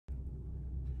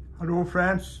Hello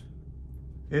friends,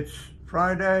 it's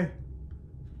Friday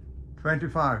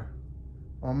 25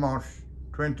 of March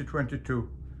 2022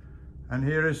 and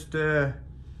here is the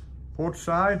port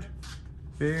side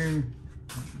being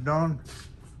done,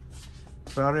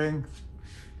 ferrying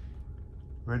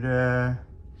with a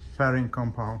ferrying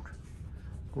compound.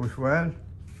 Goes well,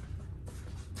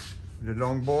 the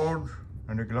longboard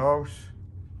and the gloves,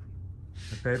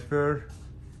 the paper,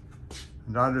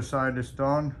 and the other side is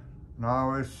done.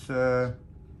 Now it's and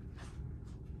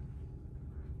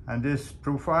this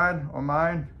profile of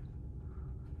mine,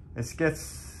 it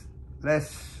gets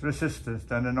less resistance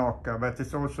than the Naka, but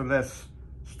it's also less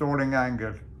stalling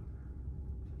angle.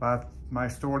 But my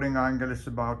stalling angle is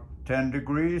about 10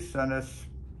 degrees and it's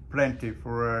plenty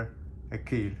for a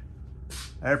keel.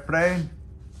 Airplane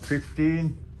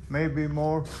 15, maybe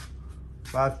more,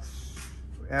 but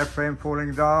airplane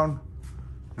falling down,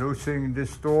 losing the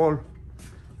stall.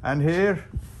 And here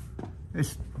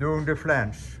is doing the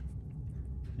flange,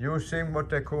 using what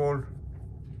they call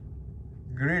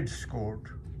grid scored.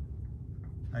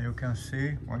 And you can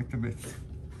see, wait a bit,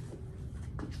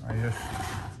 I just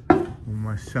move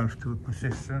myself to a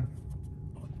position.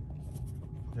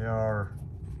 They are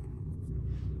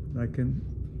like in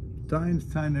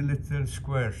tiny little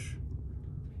squares.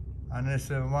 And there's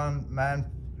one man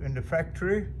in the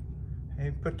factory,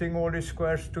 he's putting all these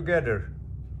squares together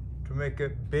to make a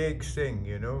big thing,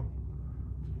 you know.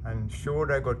 And sure,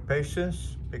 I got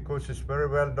patience because it's very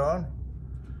well done.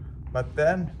 But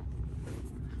then,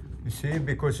 you see,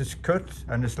 because it's cut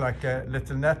and it's like a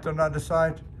little net on the other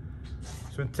side,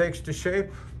 so it takes the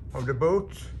shape of the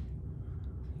boat.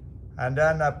 And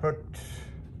then I put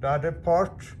the other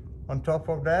part on top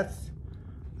of that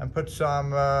and put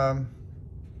some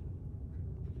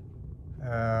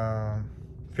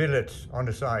fillets on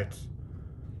the sides.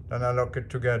 Then I lock it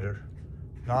together.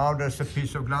 Now there's a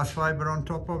piece of glass fiber on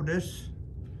top of this.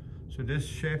 So this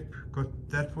shape got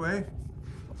that way.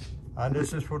 And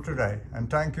this is for today. And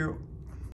thank you.